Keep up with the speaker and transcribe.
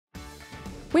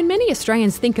When many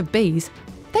Australians think of bees,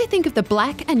 they think of the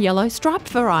black and yellow striped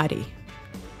variety.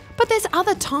 But there's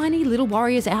other tiny little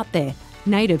warriors out there,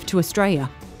 native to Australia,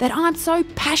 that I'm so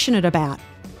passionate about.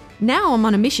 Now I'm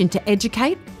on a mission to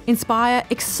educate, inspire,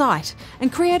 excite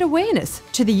and create awareness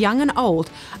to the young and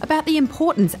old about the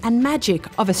importance and magic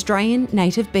of Australian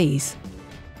native bees.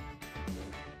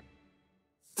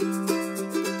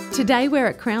 Today we're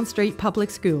at Crown Street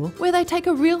Public School, where they take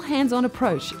a real hands-on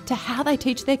approach to how they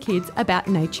teach their kids about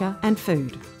nature and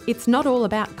food. It's not all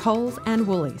about Coles and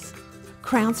Woolies.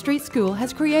 Crown Street School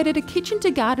has created a kitchen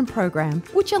to garden program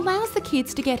which allows the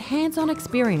kids to get hands-on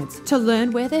experience to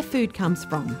learn where their food comes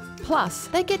from. Plus,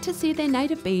 they get to see their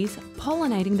native bees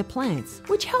pollinating the plants,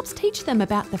 which helps teach them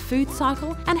about the food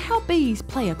cycle and how bees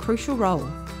play a crucial role.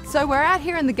 So we're out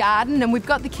here in the garden and we've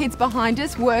got the kids behind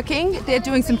us working. They're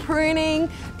doing some pruning,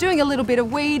 doing a little bit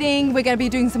of weeding. We're going to be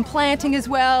doing some planting as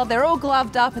well. They're all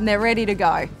gloved up and they're ready to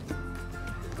go.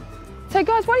 So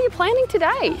guys, what are you planting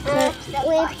today?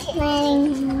 We're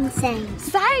planting sage.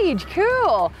 Sage,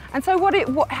 cool. And so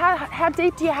how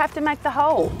deep do you have to make the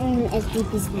hole? As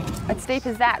deep as that. As deep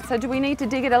as that. So do we need to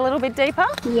dig it a little bit deeper?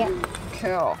 Yeah.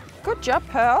 Cool. Good job,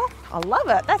 Pearl. I love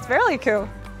it. That's really cool.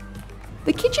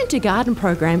 The Kitchen to Garden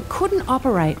program couldn't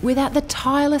operate without the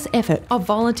tireless effort of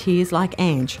volunteers like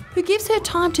Ange, who gives her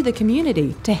time to the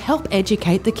community to help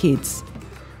educate the kids.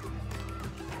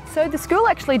 So the school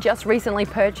actually just recently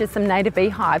purchased some native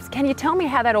beehives. Can you tell me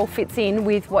how that all fits in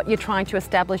with what you're trying to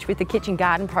establish with the Kitchen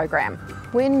Garden program?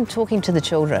 When talking to the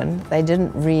children, they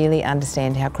didn't really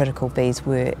understand how critical bees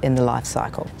were in the life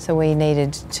cycle. So we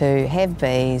needed to have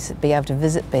bees, be able to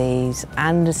visit bees,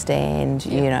 understand,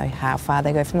 you know, how far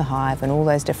they go from the hive and all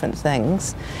those different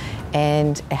things,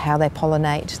 and how they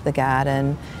pollinate the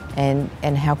garden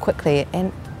and how quickly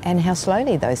and how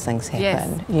slowly those things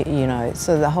happen. Yes. You know,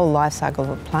 so the whole life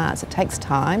cycle of plants, it takes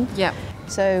time. Yep.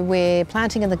 So we're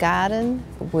planting in the garden,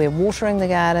 we're watering the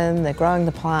garden, they're growing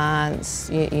the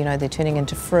plants, you know, they're turning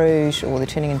into fruit or they're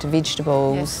turning into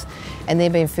vegetables, and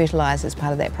they're being fertilised as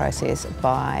part of that process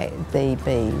by the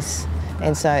bees.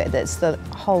 And so that's the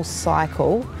whole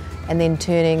cycle, and then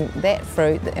turning that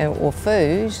fruit or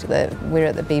food,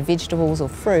 whether it be vegetables or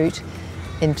fruit,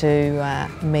 into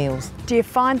meals. Do you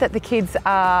find that the kids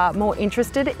are more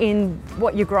interested in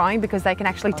what you're growing because they can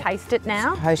actually taste it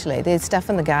now? Totally. There's stuff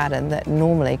in the garden that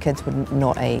normally kids would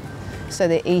not eat. So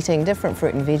they're eating different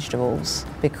fruit and vegetables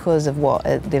because of what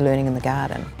they're learning in the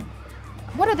garden.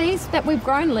 What are these that we've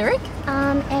grown, Lyric?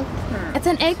 Eggplant. It's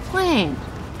an eggplant.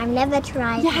 I've never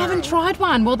tried You haven't tried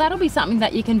one? Well, that'll be something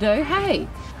that you can do, hey?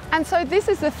 And so this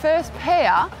is the first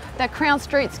pair that Crown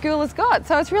Street School has got.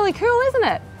 So it's really cool, isn't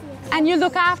it? And you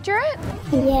look after it?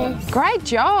 Yes. Great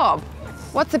job.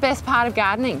 What's the best part of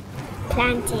gardening?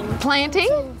 Planting.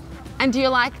 Planting? And do you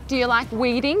like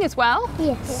weeding as well?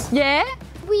 Yes. Yeah?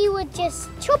 We were just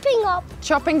chopping up.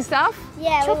 Chopping stuff?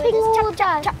 Yeah, chopping all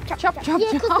down. Chop. Yeah,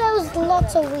 because there was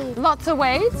lots of weeds. Lots of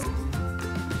weeds.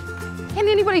 Can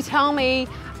anybody tell me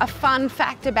a fun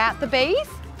fact about the bees?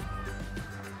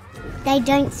 They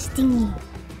don't sting you.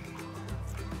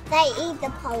 They eat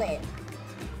the pollen.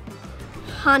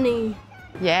 Honey.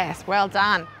 Yes, well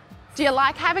done. Do you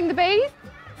like having the bees?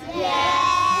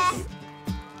 Yes.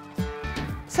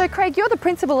 So Craig, you're the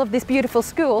principal of this beautiful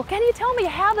school. Can you tell me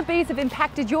how the bees have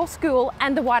impacted your school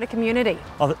and the wider community?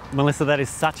 Oh, Melissa, that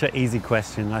is such an easy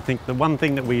question. I think the one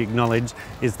thing that we acknowledge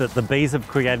is that the bees have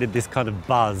created this kind of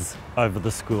buzz over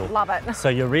the school. Love it. So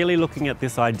you're really looking at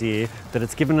this idea that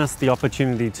it's given us the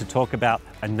opportunity to talk about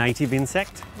a native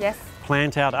insect. Yes.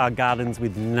 Plant out our gardens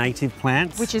with native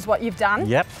plants. Which is what you've done?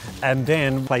 Yep, and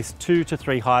then place 2 to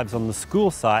 3 hives on the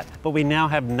school site, but we now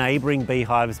have neighbouring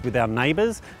beehives with our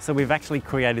neighbours, so we've actually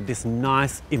created this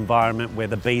nice environment where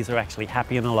the bees are actually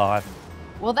happy and alive.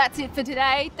 Well, that's it for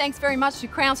today. Thanks very much to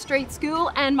Crown Street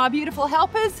School and my beautiful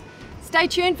helpers. Stay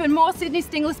tuned for more Sydney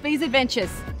Stingless Bees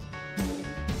adventures.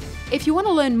 If you want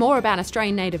to learn more about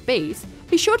Australian native bees,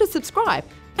 be sure to subscribe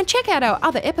and check out our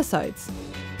other episodes.